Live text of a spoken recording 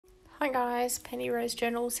Hi guys, Penny Rose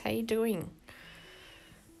Journals, how you doing?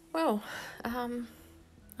 Well,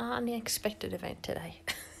 unexpected event today.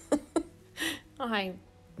 I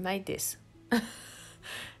made this.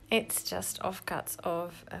 It's just offcuts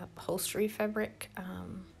of upholstery fabric,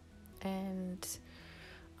 and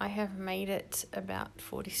I have made it about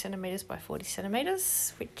 40 centimeters by 40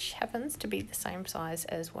 centimeters, which happens to be the same size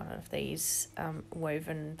as one of these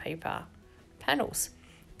woven paper panels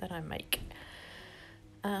that I make.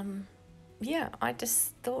 Yeah, I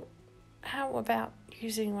just thought, how about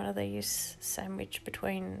using one of these sandwiched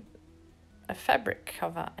between a fabric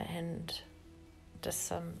cover and just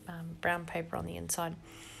some brown paper on the inside.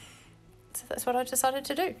 So that's what I decided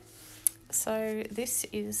to do. So this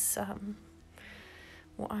is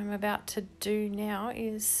what I'm about to do now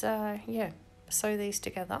is, sew these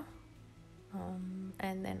together.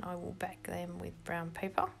 And then I will back them with brown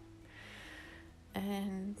paper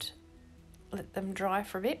and let them dry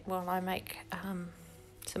for a bit while I make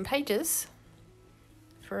some pages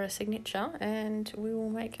for a signature, and we will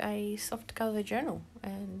make a soft cover journal,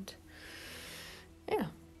 and yeah,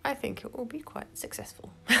 I think it will be quite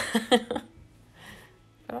successful. But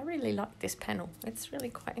I really like this panel. It's really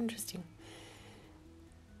quite interesting.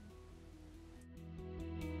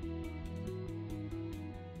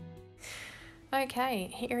 Okay,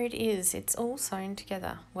 here it is. It's all sewn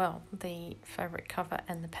together. Well, the fabric cover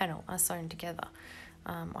and the panel are sewn together.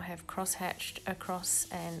 I have cross-hatched across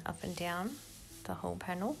and up and down the whole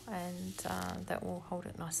panel, and that will hold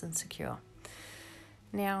it nice and secure.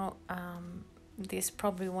 Now, this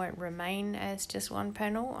probably won't remain as just one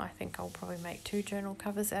panel. I think I'll probably make 2 journal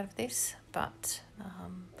covers out of this, but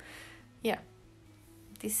yeah,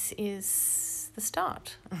 this is the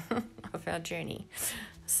start of our journey.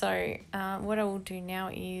 So what I will do now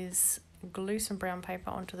is glue some brown paper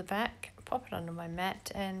onto the back, pop it under my mat,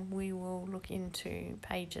 and we will look into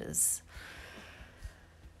pages.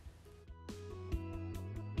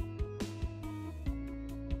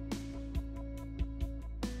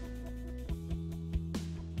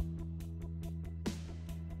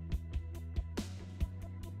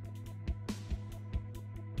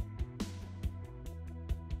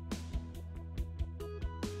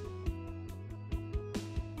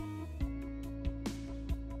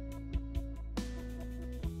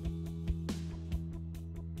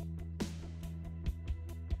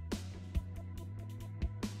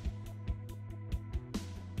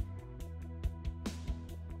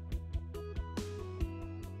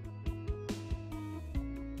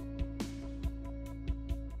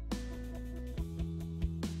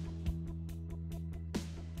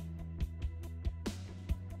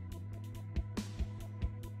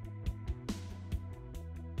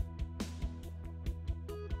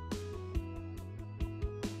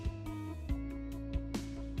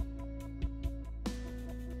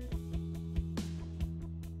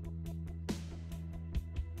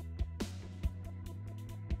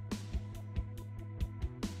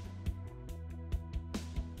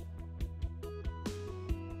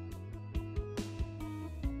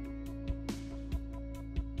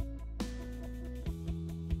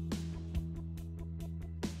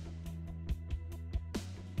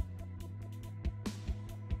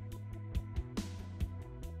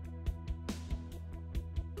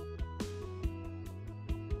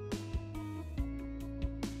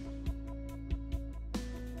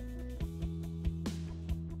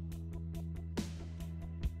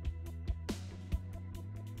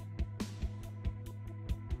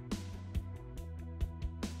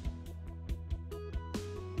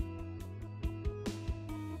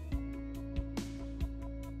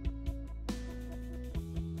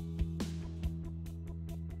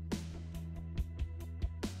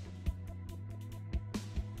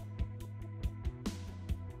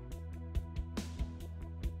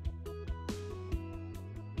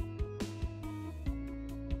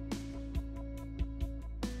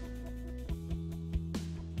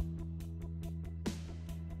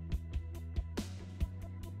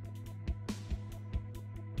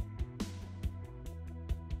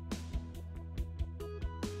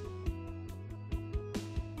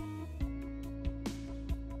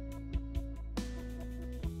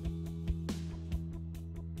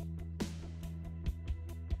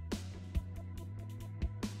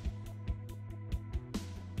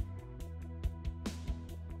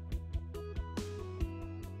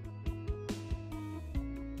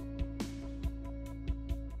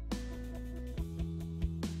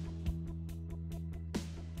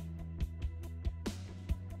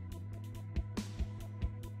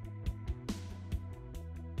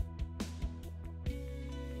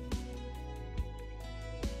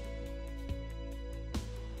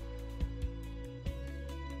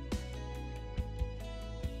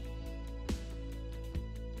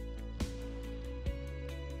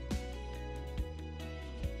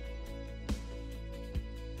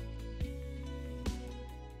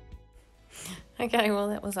 Okay, well,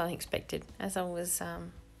 that was unexpected. As I was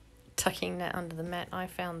tucking that under the mat, I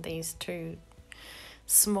found these two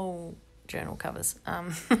small journal covers.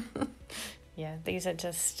 Yeah, these are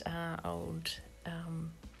just old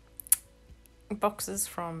boxes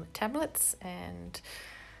from tablets, and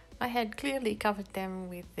I had clearly covered them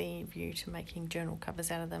with the view to making journal covers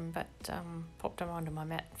out of them, but popped them onto my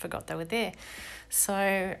mat, forgot they were there. So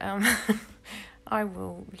I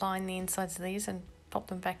will line the insides of these and pop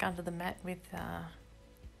them back under the mat with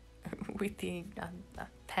the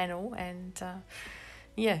panel, and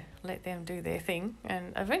yeah, let them do their thing,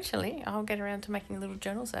 and eventually I'll get around to making little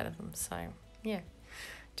journals out of them. So yeah,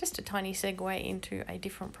 just a tiny segue into a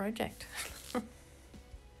different project.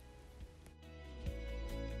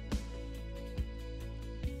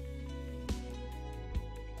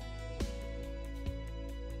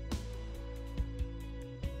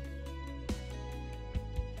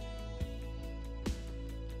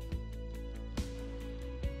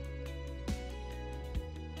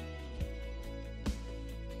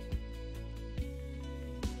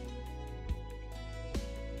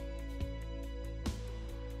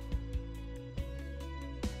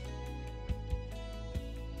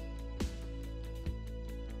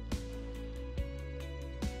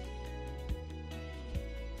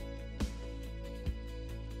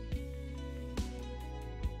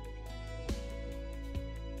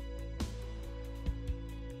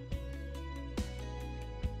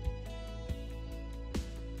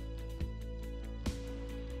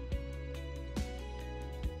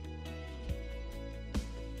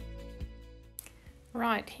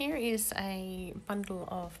 Right, here is a bundle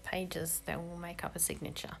of pages that will make up a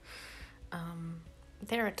signature.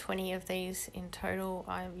 There are 20 of these in total.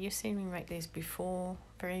 You've seen me make these before,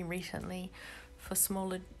 very recently, for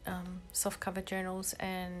smaller softcover journals,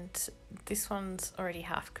 and this one's already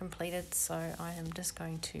half completed, so I am just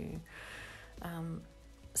going to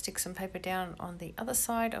stick some paper down on the other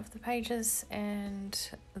side of the pages, and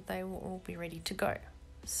they will all be ready to go.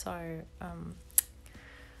 So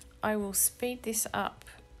I will speed this up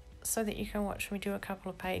so that you can watch me do a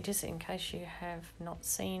couple of pages in case you have not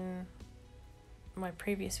seen my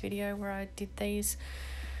previous video where I did these,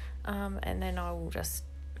 and then I will just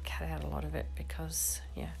cut out a lot of it because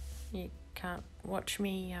yeah, you can't watch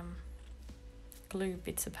me glue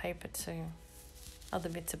bits of paper to other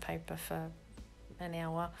bits of paper for an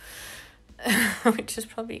hour, which is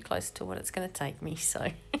probably close to what it's going to take me,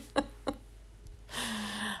 so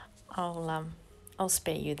I'll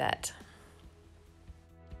spare you that.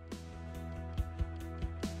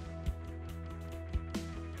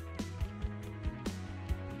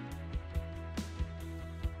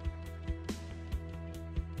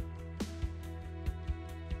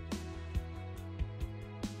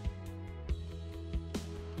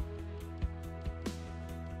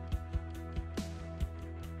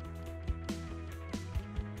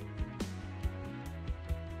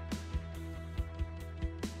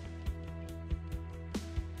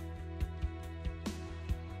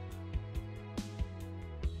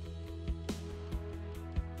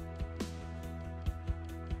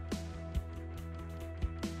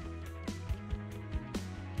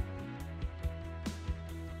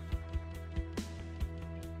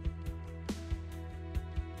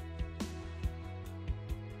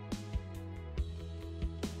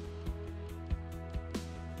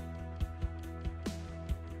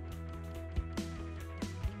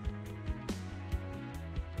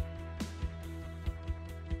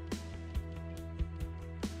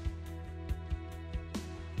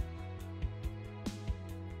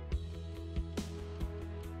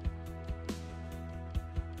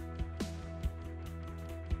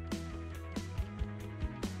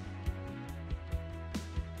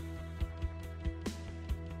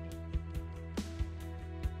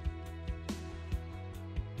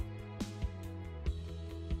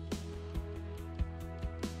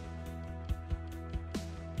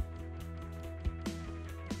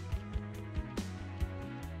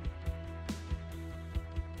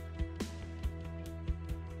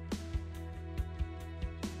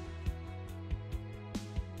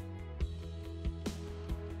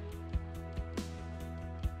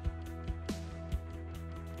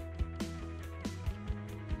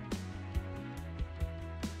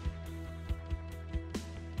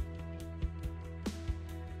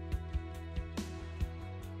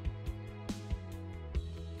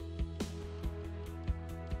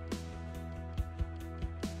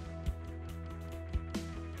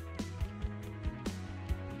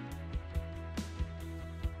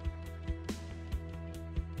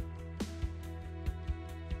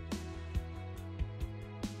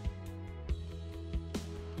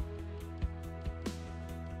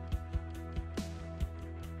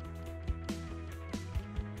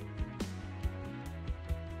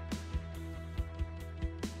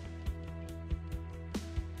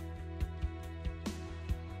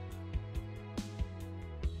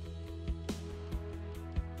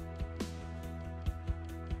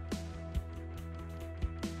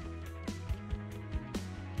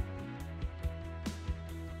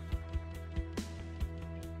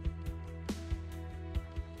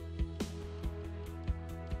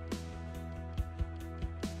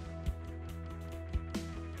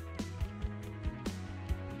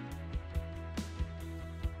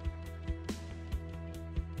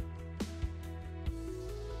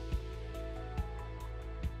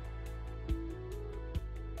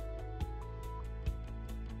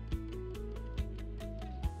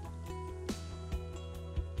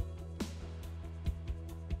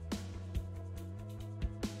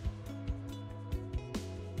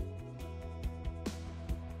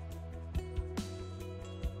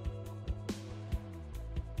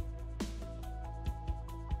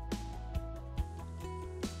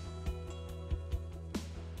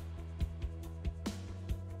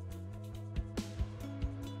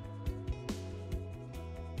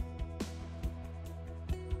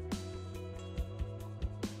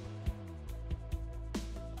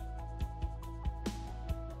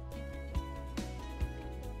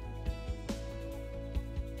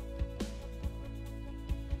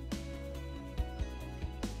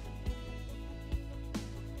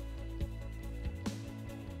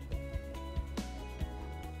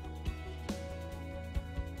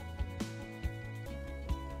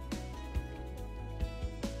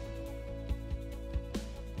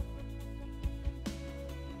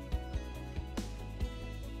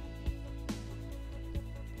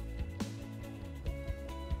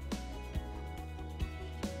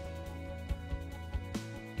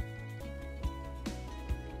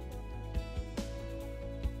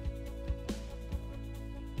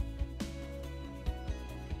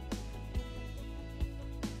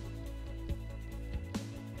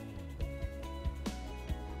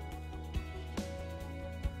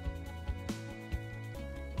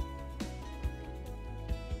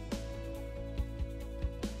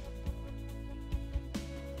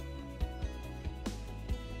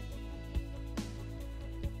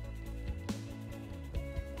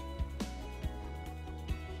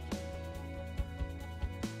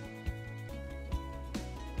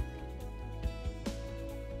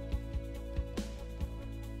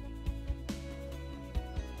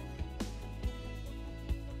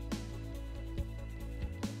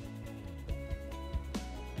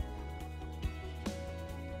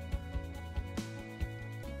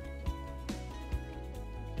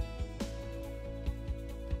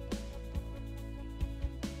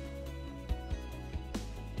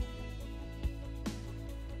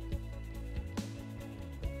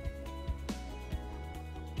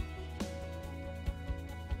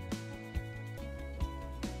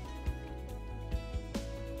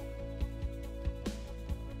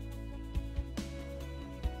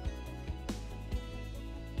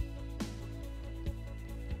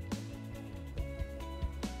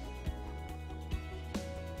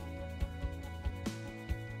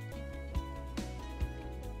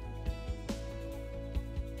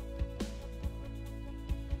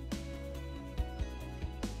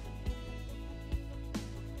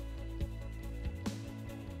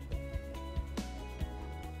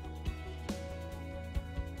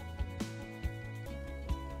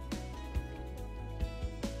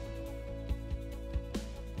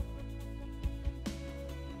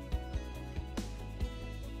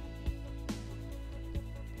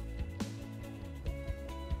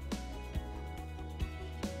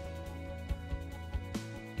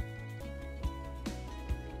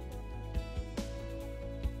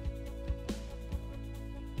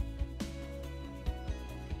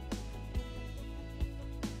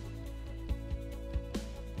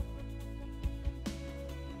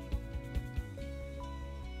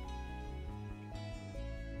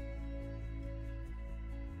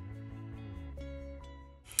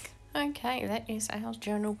 Okay, that is our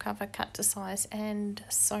journal cover cut to size and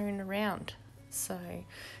sewn around. So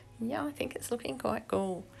yeah, I think it's looking quite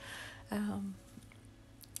cool.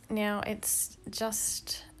 Now it's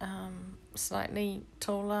just slightly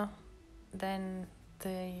taller than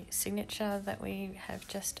the signature that we have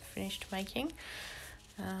just finished making.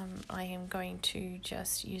 I am going to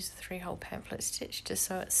just use the 3-hole pamphlet stitch to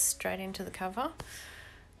sew it straight into the cover.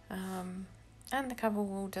 And the cover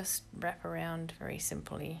will just wrap around very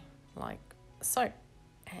simply like so,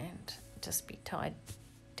 and just be tied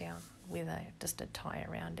down with just a tie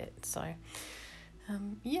around it. So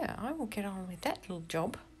yeah, I will get on with that little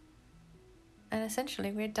job, and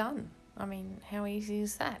essentially we're done. I mean, how easy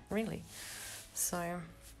is that, really? So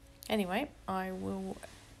anyway, I will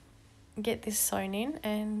get this sewn in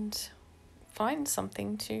and find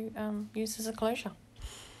something to use as a closure.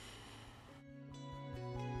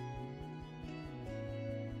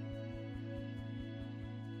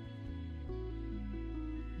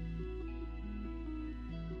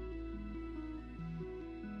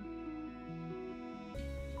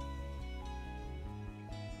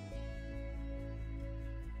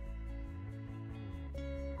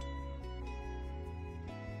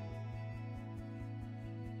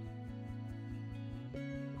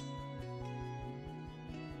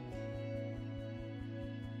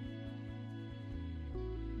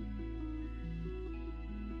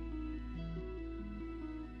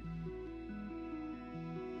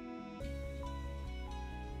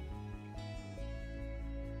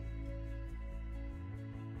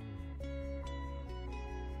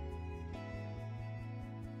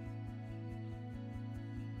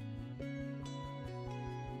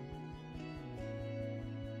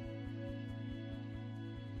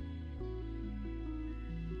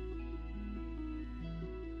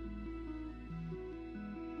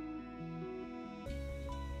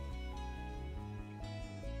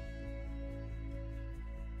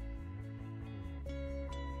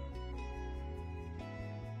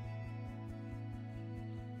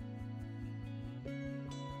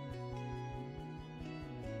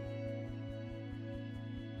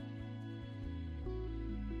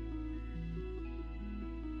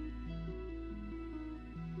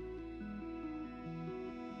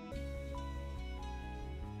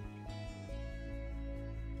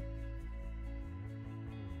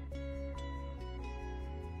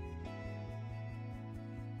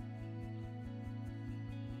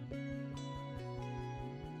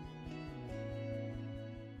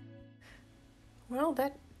 Well,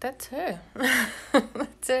 that's her.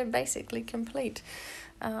 That's her basically complete.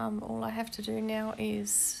 All I have to do now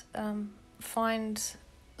is find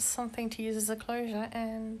something to use as a closure,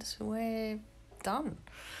 and we're done.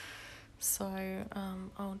 So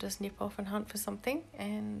I'll just nip off and hunt for something,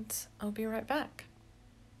 and I'll be right back.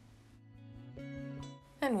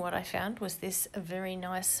 And what I found was this very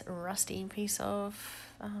nice rusty piece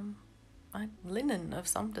of linen of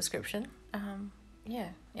some description. Yeah,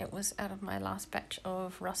 it was out of my last batch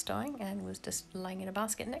of rust dyeing and was just laying in a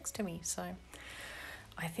basket next to me. So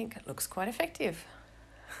I think it looks quite effective.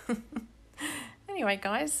 Anyway,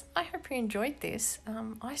 guys, I hope you enjoyed this.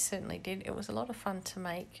 I certainly did. It was a lot of fun to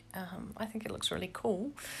make. I think it looks really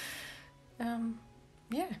cool.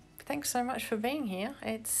 Yeah, thanks so much for being here.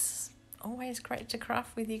 It's always great to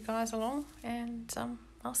craft with you guys along, and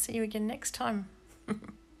I'll see you again next time.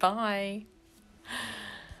 Bye.